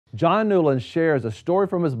John Newlin shares a story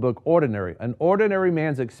from his book, Ordinary, an ordinary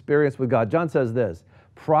man's experience with God. John says this: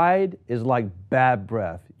 pride is like bad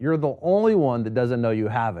breath. You're the only one that doesn't know you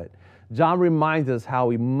have it. John reminds us how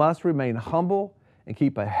we must remain humble and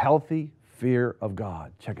keep a healthy fear of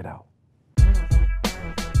God. Check it out.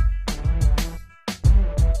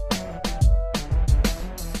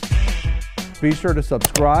 Be sure to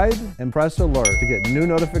subscribe and press alert to get new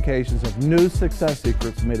notifications of new success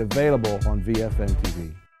secrets made available on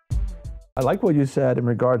VFNtv. I like what you said in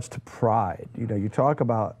regards to pride. You know, you talk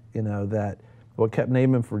about, that what kept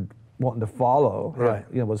Naaman for wanting to follow, right,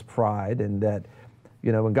 was pride, and that,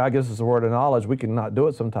 when God gives us a word of knowledge, we can not do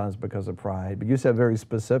it sometimes because of pride. But you said very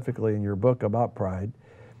specifically in your book about pride,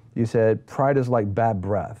 you said pride is like bad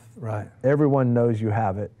breath. Right. Everyone knows you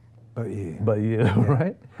have it. But you, yeah,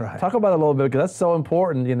 right? Right. Talk about it a little bit, because that's so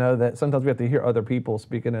important, that sometimes we have to hear other people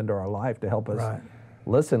speaking into our life to help us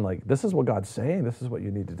listen, like, this is what God's saying, this is what you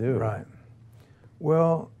need to do. Right.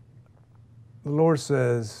 Well, the Lord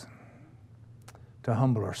says to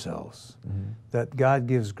humble ourselves, that God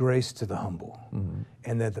gives grace to the humble,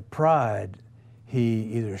 and that the pride he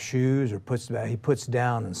either eschews or puts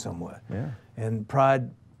down in some way. Yeah. And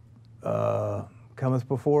pride cometh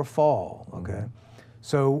before a fall, okay?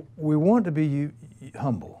 So we want to be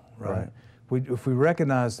humble, right? If we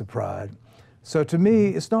recognize the pride. So to me,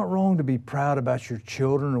 it's not wrong to be proud about your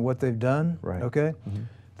children or what they've done, okay?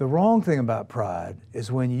 The wrong thing about pride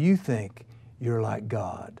is when you think you're like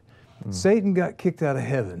God. Satan got kicked out of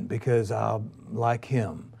heaven because I'm like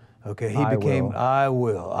him, okay? He became, I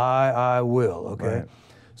will, okay? Right.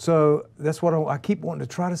 So that's what I keep wanting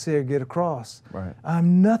to try to say or get across. Right.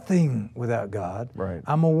 I'm nothing without God. Right.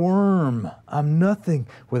 I'm a worm. I'm nothing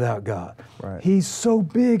without God. Right. He's so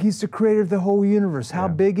big. He's the creator of the whole universe. How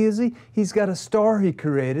big is he? He's got a star he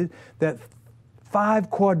created that 5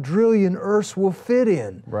 quadrillion Earths will fit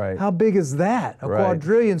in. Right. How big is that? A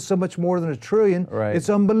quadrillion, so much more than a trillion. Right. It's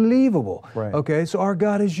unbelievable. Right. Okay, so our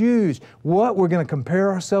God is huge. What? We're going to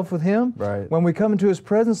compare ourselves with him? Right. When we come into his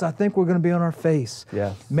presence, I think we're going to be on our face.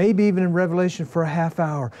 Yes. Maybe even in Revelation for a half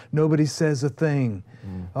hour, nobody says a thing.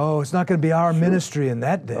 Oh, it's not going to be our ministry in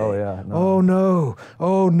that day. Oh, yeah. No. Oh, no.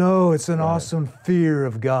 Oh, no. It's an awesome fear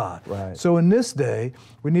of God. Right. So in this day,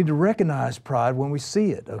 we need to recognize pride when we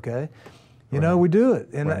see it, okay? You know, we do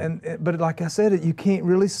it. But like I said, you can't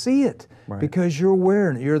really see it because you're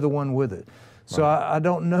wearing it. You're the one with it. So I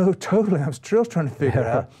don't know totally. I'm still trying to figure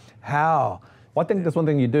out how. Well, I think that's one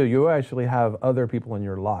thing you do. You actually have other people in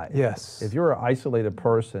your life. Yes. If you're an isolated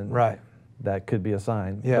person, that could be a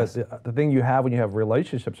sign. Yes. But the thing you have when you have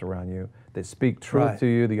relationships around you that speak truth to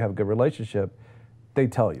you, that you have a good relationship, they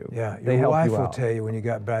tell you. Yeah, they your help wife you will out. tell you when you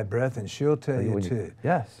got bad breath, and she'll tell you too.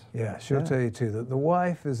 Yes. Yeah, she'll tell you too. The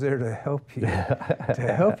wife is there to help you,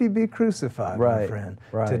 to help you be crucified, my friend,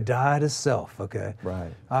 to die to self, okay? Right.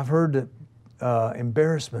 I've heard that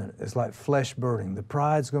embarrassment is like flesh burning. The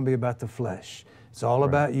pride's going to be about the flesh. It's all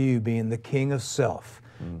about you being the king of self.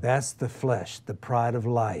 That's the flesh, the pride of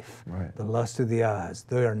life, the lust of the eyes.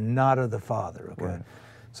 They are not of the Father, okay?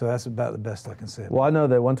 So that's about the best I can say. Well, I know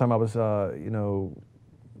that one time I was,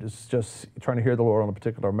 just trying to hear the Lord on a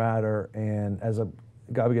particular matter, and as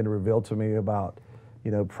God began to reveal to me about,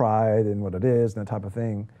 pride and what it is and that type of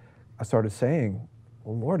thing, I started saying,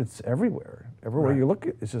 well, Lord, it's everywhere. Everywhere you look,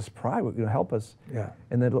 it's just pride. Help us. Yeah.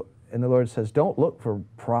 And the Lord says, don't look for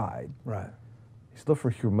pride. Right. He's look for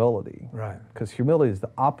humility. Right. Because humility is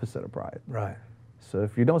the opposite of pride. Right. So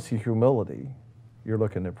if you don't see humility, you're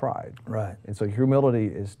looking at pride. Right. And so humility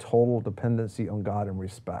is total dependency on God and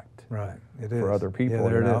respect. Right. It is. For other people. Yeah,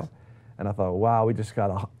 there it is. And I thought, wow, we just got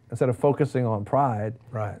to, instead of focusing on pride,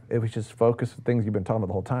 it was just focus on things you've been talking about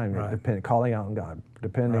the whole time. Calling out on God,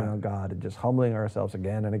 depending on God, and just humbling ourselves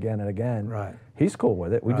again and again and again. Right. He's cool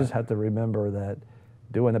with it. We just have to remember that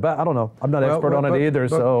doing it. But I don't know. I'm not expert on it either.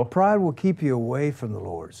 So pride will keep you away from the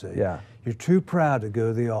Lord. See? Yeah. You're too proud to go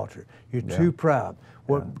to the altar. You're too proud.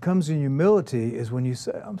 What comes in humility is when you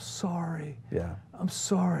say, I'm sorry. Yeah. I'm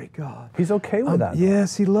sorry, God. He's okay with that.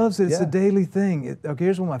 Yes, he loves it. It's a daily thing. Okay,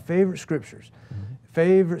 here's one of my favorite scriptures.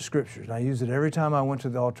 Favorite scriptures. And I use it every time I went to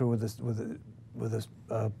the altar with this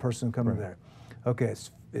person coming there. Okay,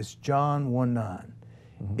 it's John 1:9.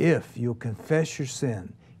 If you'll confess your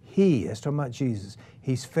sin, that's talking about Jesus,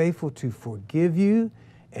 he's faithful to forgive you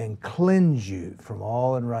and cleanse you from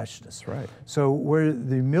all unrighteousness. Right. So where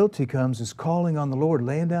the humility comes is calling on the Lord,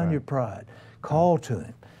 laying down your pride. Call to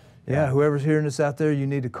him. Yeah, whoever's hearing this out there, you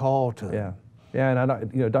need to call to him. Yeah. Yeah, and I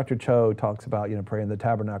know, Dr. Cho talks about, praying the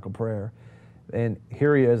tabernacle prayer. And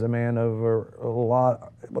here he is, a man of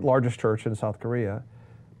the largest church in South Korea.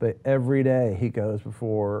 But every day he goes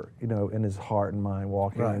before, in his heart and mind,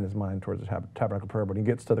 walking in his mind towards the tabernacle prayer. When he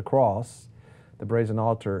gets to the cross, the brazen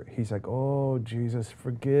altar, he's like, oh, Jesus,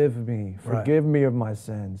 forgive me. Forgive me of my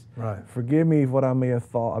sins. Forgive me of what I may have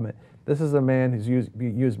thought. I mean, this is a man who's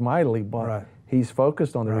used mightily, but he's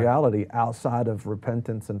focused on the reality outside of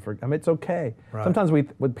repentance and it's okay. Sometimes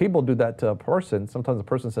when people do that to a person, sometimes the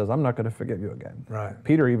person says, I'm not going to forgive you again.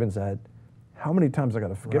 Peter even said, how many times I got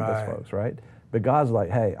to forgive those folks, right? But God's like,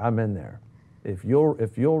 hey, I'm in there. If you'll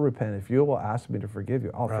repent, if you will ask me to forgive you,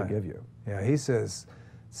 I'll forgive you. Yeah, he says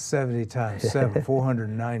 70 times 7,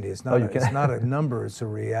 490. It's not, it's not a number, it's a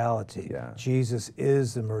reality. Jesus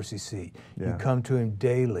is the mercy seat. You come to him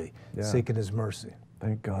daily, seeking his mercy.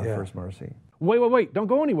 Thank God for his mercy. Wait, don't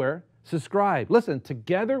go anywhere. Subscribe. Listen,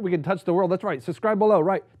 together we can touch the world. That's right. Subscribe below,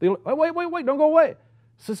 right? Wait, don't go away.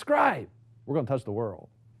 Subscribe. We're going to touch the world.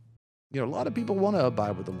 A lot of people want to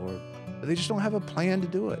abide with the Lord, but they just don't have a plan to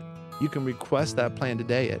do it. You can request that plan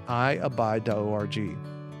today at iabide.org.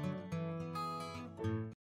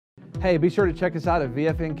 Hey, be sure to check us out at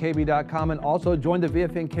VFNkb.com and also join the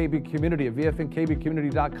VFNkb community at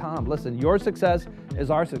VFNkbcommunity.com. Listen, your success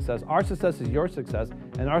is our success is your success,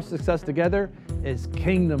 and our success together is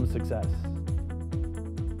kingdom success.